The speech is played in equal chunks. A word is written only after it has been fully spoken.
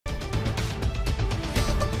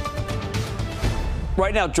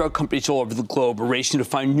Right now, drug companies all over the globe are racing to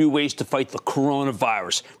find new ways to fight the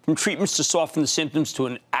coronavirus, from treatments to soften the symptoms to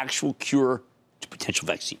an actual cure to potential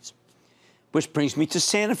vaccines. Which brings me to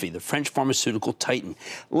Sanofi, the French pharmaceutical titan.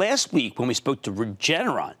 Last week, when we spoke to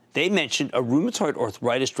Regeneron, they mentioned a rheumatoid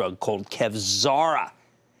arthritis drug called Kevzara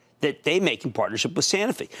that they make in partnership with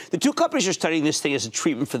Sanofi. The two companies are studying this thing as a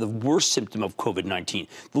treatment for the worst symptom of COVID-19,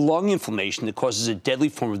 the lung inflammation that causes a deadly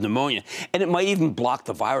form of pneumonia, and it might even block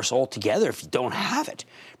the virus altogether if you don't have it.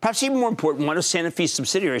 Perhaps even more important, one of Sanofi's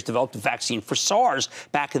subsidiaries developed a vaccine for SARS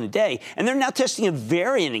back in the day, and they're now testing a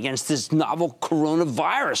variant against this novel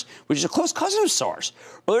coronavirus, which is a close cousin of SARS.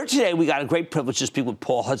 Earlier today, we got a great privilege to speak with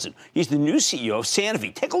Paul Hudson. He's the new CEO of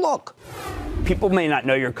Sanofi. Take a look. People may not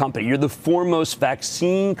know your company. You're the foremost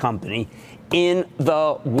vaccine company in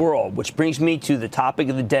the world, which brings me to the topic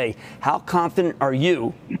of the day. How confident are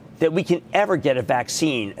you that we can ever get a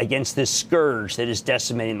vaccine against this scourge that is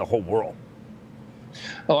decimating the whole world?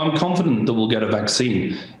 Oh, I'm confident that we'll get a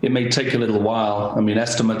vaccine. It may take a little while. I mean,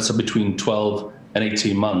 estimates are between 12 and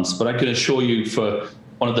 18 months. But I can assure you, for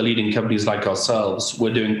one of the leading companies like ourselves,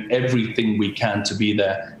 we're doing everything we can to be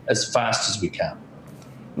there as fast as we can.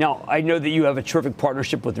 Now, I know that you have a terrific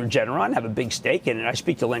partnership with Regeneron, have a big stake in it. I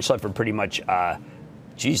speak to Len Schleifer pretty much,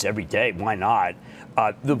 every day. Why not?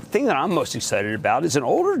 The thing that I'm most excited about is an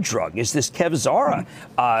older drug, is this Kevzara,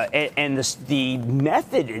 and the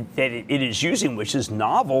method that it is using, which is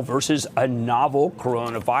novel versus a novel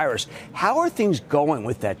coronavirus. How are things going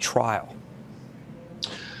with that trial?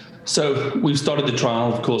 So we've started the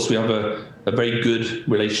trial. Of course, we have a very good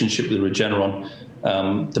relationship with Regeneron.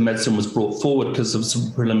 The medicine was brought forward because of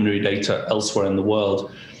some preliminary data elsewhere in the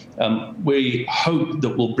world. We hope that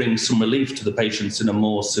we'll bring some relief to the patients in a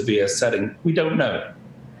more severe setting. We don't know.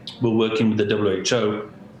 We're working with the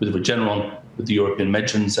WHO, with Regeneron, with the European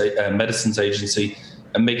Medicines Agency,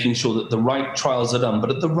 and making sure that the right trials are done,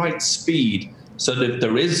 but at the right speed, so that if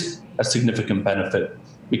there is a significant benefit,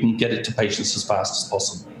 we can get it to patients as fast as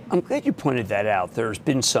possible. I'm glad you pointed that out. There's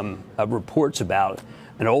been some reports about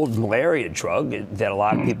an old malaria drug that a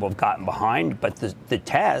lot of people have gotten behind, but the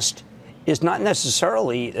test is not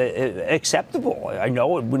necessarily acceptable. I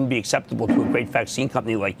know it wouldn't be acceptable to a great vaccine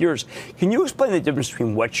company like yours. Can you explain the difference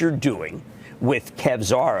between what you're doing with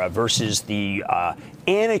Kevzara versus the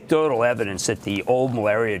anecdotal evidence that the old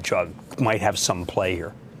malaria drug might have some play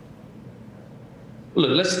here?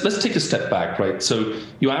 Look, let's take a step back, right? So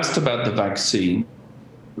you asked about the vaccine.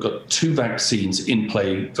 We've got two vaccines in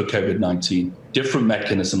play for COVID-19, different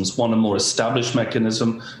mechanisms, one a more established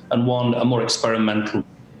mechanism and one a more experimental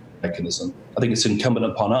mechanism. I think it's incumbent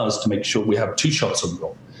upon us to make sure we have two shots on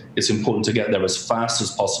goal. It's important to get there as fast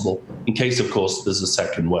as possible in case, of course, there's a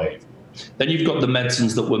second wave. Then you've got the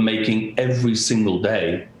medicines that we're making every single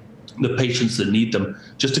day, the patients that need them,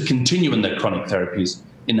 just to continue in their chronic therapies,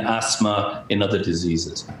 in asthma, in other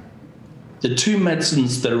diseases. The two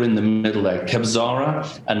medicines that are in the middle there,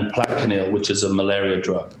 Kevzara and Plaquenil, which is a malaria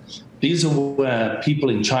drug, these are where people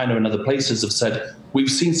in China and other places have said, we've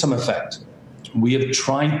seen some effect. We have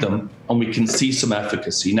tried them and we can see some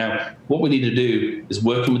efficacy. Now, what we need to do is,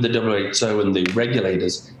 working with the WHO and the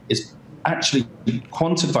regulators, is actually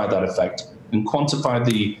quantify that effect and quantify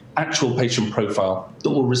the actual patient profile that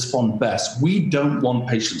will respond best. We don't want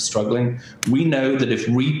patients struggling. We know that if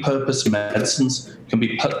repurposed medicines can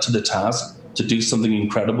be put to the task to do something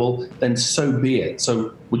incredible, then so be it.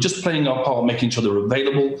 So we're just playing our part, making sure they're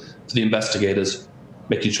available for the investigators,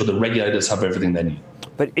 making sure the regulators have everything they need.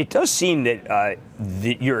 But it does seem that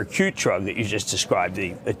your acute drug that you just described,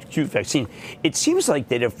 the acute vaccine, it seems like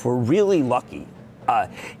that if we're really lucky,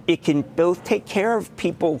 it can both take care of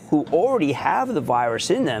people who already have the virus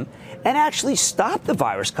in them and actually stop the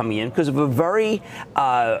virus coming in because of a very,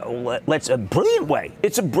 a brilliant way.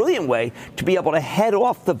 It's a brilliant way to be able to head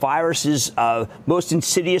off the virus's most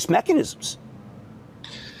insidious mechanisms.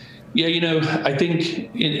 Yeah, I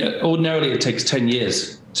think ordinarily it takes 10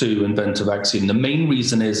 years to invent a vaccine. The main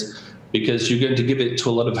reason is because you're going to give it to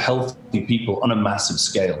a lot of healthy people on a massive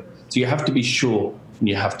scale. So you have to be sure and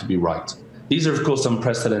you have to be right. These are, of course,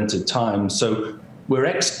 unprecedented times. So we're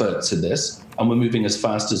experts in this and we're moving as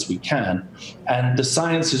fast as we can. And the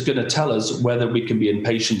science is going to tell us whether we can be in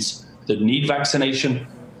patients that need vaccination,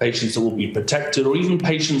 patients that will be protected, or even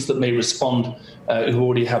patients that may respond who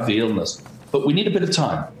already have the illness. But we need a bit of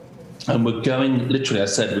time. And we're going, literally, I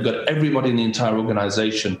said, we've got everybody in the entire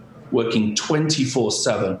organization working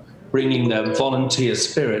 24/7, bringing their volunteer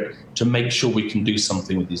spirit to make sure we can do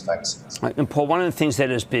something with these vaccines. And Paul, one of the things that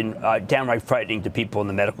has been downright frightening to people in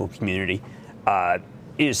the medical community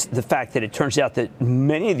is the fact that it turns out that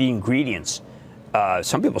many of the ingredients,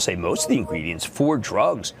 some people say most of the ingredients for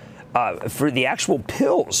drugs, for the actual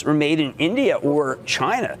pills were made in India or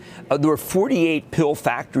China. There were 48 pill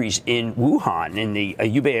factories in Wuhan, in the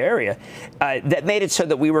Hubei area, that made it so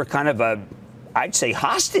that we were kind of I'd say,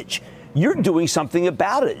 hostage. You're doing something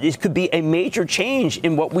about it. This could be a major change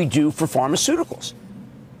in what we do for pharmaceuticals.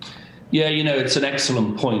 Yeah, it's an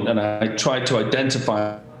excellent point, and I tried to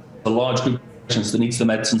identify a large group of patients that needs the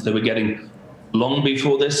medicines they were getting long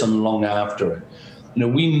before this and long after it.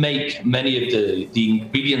 We make many of the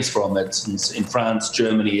ingredients for our medicines in France,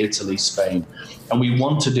 Germany, Italy, Spain, and we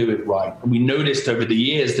want to do it right. And we noticed over the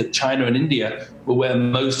years that China and India were where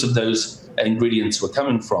most of those ingredients were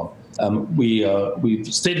coming from.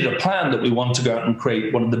 We've stated a plan that we want to go out and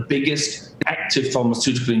create one of the biggest active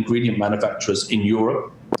pharmaceutical ingredient manufacturers in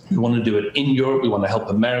Europe. We want to do it in Europe. We want to help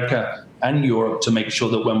America and Europe to make sure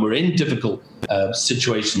that when we're in difficult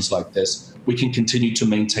situations like this, we can continue to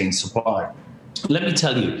maintain supply. Let me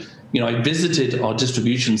tell you, I visited our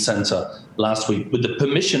distribution center last week with the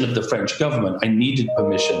permission of the French government. I needed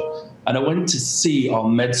permission. And I went to see our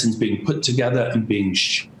medicines being put together and being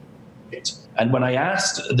shipped. And when I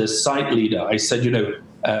asked the site leader, I said,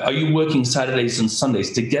 are you working Saturdays and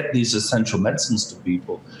Sundays to get these essential medicines to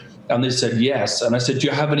people? And they said, yes. And I said, do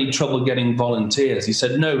you have any trouble getting volunteers? He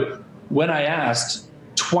said, no. When I asked,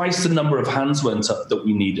 twice the number of hands went up that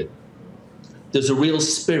we needed. There's a real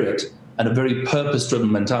spirit and a very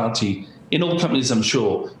purpose-driven mentality in all companies, I'm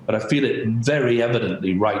sure, but I feel it very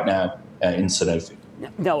evidently right now in Sanofi.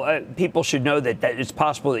 No, people should know that it's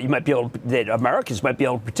possible that that Americans might be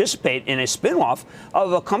able to participate in a spin-off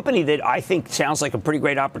of a company that I think sounds like a pretty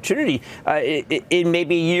great opportunity. In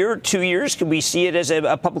maybe a year, 2 years, can we see it as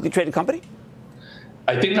a publicly traded company?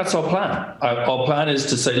 I think that's our plan. Our plan is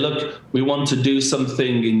to say, look, we want to do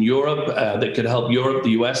something in Europe that could help Europe,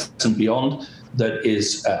 the US, and beyond, that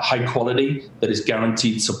is high quality, that is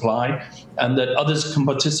guaranteed supply, and that others can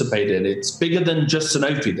participate in. It's bigger than just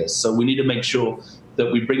Sanofi, this. So we need to make sure that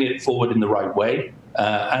we bring it forward in the right way.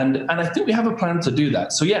 And I think we have a plan to do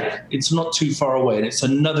that. So, yeah, it's not too far away. And it's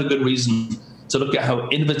another good reason to look at how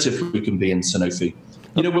innovative we can be in Sanofi.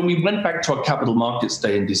 When we went back to our Capital Markets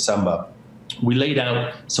Day in December, we laid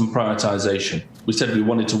out some prioritization. We said we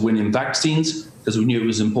wanted to win in vaccines because we knew it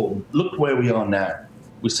was important. Look where we are now.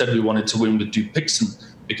 We said we wanted to win with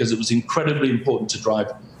Dupixent because it was incredibly important to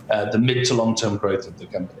drive the mid to long-term growth of the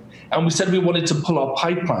company. And we said we wanted to pull our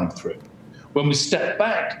pipeline through. When we step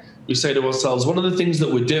back, we say to ourselves, what are the things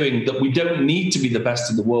that we're doing that we don't need to be the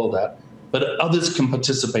best in the world at, but others can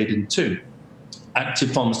participate in too?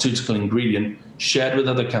 Active pharmaceutical ingredient shared with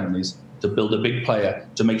other companies to build a big player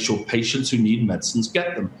to make sure patients who need medicines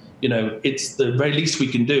get them. It's the very least we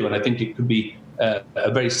can do, and I think it could be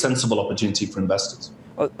a very sensible opportunity for investors.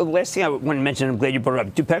 The last thing I want to mention, I'm glad you brought it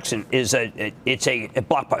up, Dupixent is it's a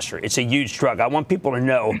blockbuster. It's a huge drug. I want people to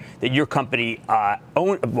know that your company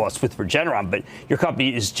it's with Regeneron, but your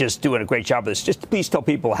company is just doing a great job of this. Just please tell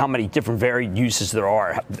people how many different varied uses there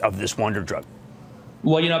are of this wonder drug.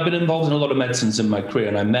 Well, I've been involved in a lot of medicines in my career,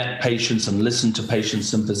 and I met patients and listened to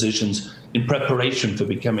patients and physicians in preparation for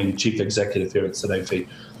becoming chief executive here at Sanofi.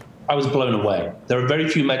 I was blown away. There are very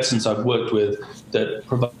few medicines I've worked with that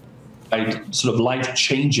provide sort of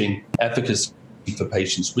life-changing efficacy for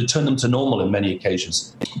patients, return them to normal in many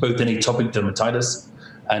occasions, both in atopic dermatitis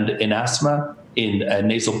and in asthma, in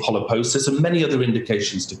nasal polyposis, and many other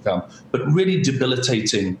indications to come, but really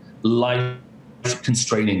debilitating,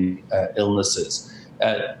 life-constraining illnesses.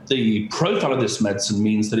 The profile of this medicine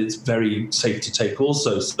means that it's very safe to take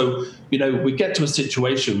also. So, we get to a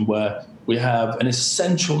situation where we have an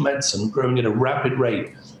essential medicine growing at a rapid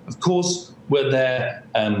rate. Of course, we're there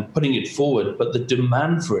putting it forward, but the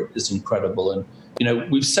demand for it is incredible. And,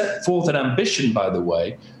 we've set forth an ambition, by the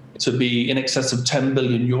way, to be in excess of 10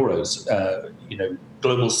 billion euros,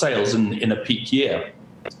 global sales in a peak year.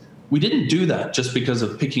 We didn't do that just because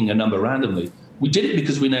of picking a number randomly. We did it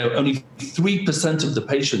because we know only 3% of the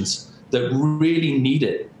patients that really need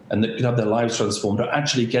it and that could have their lives transformed are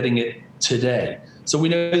actually getting it today. So we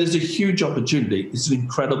know there's a huge opportunity. It's an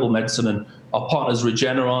incredible medicine, and our partners,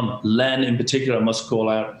 Regeneron, Len in particular, I must call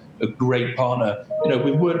out, a great partner.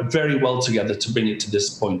 We've worked very well together to bring it to this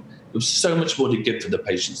point. There's so much more to give for the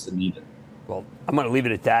patients that need it. Well, I'm going to leave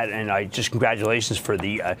it at that, and I just congratulations for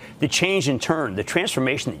the change in turn, the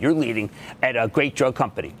transformation that you're leading at a great drug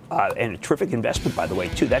company, and a terrific investment, by the way,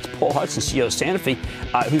 too. That's Paul Hudson, CEO of Sanofi,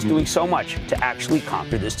 who's doing so much to actually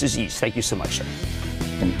conquer this disease. Thank you so much, sir.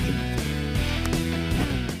 Thank you.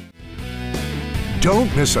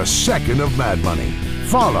 Don't miss a second of Mad Money.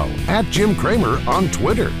 Follow @Jim Cramer on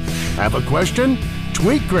Twitter. Have a question?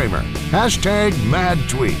 Tweet Cramer.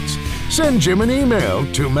 #MadTweets. Send Jim an email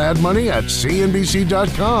to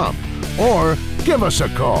madmoney@cnbc.com. or give us a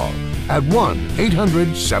call at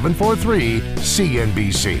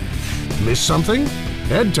 1-800-743-CNBC. Miss something?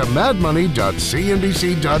 Head to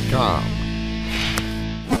madmoney.cnbc.com.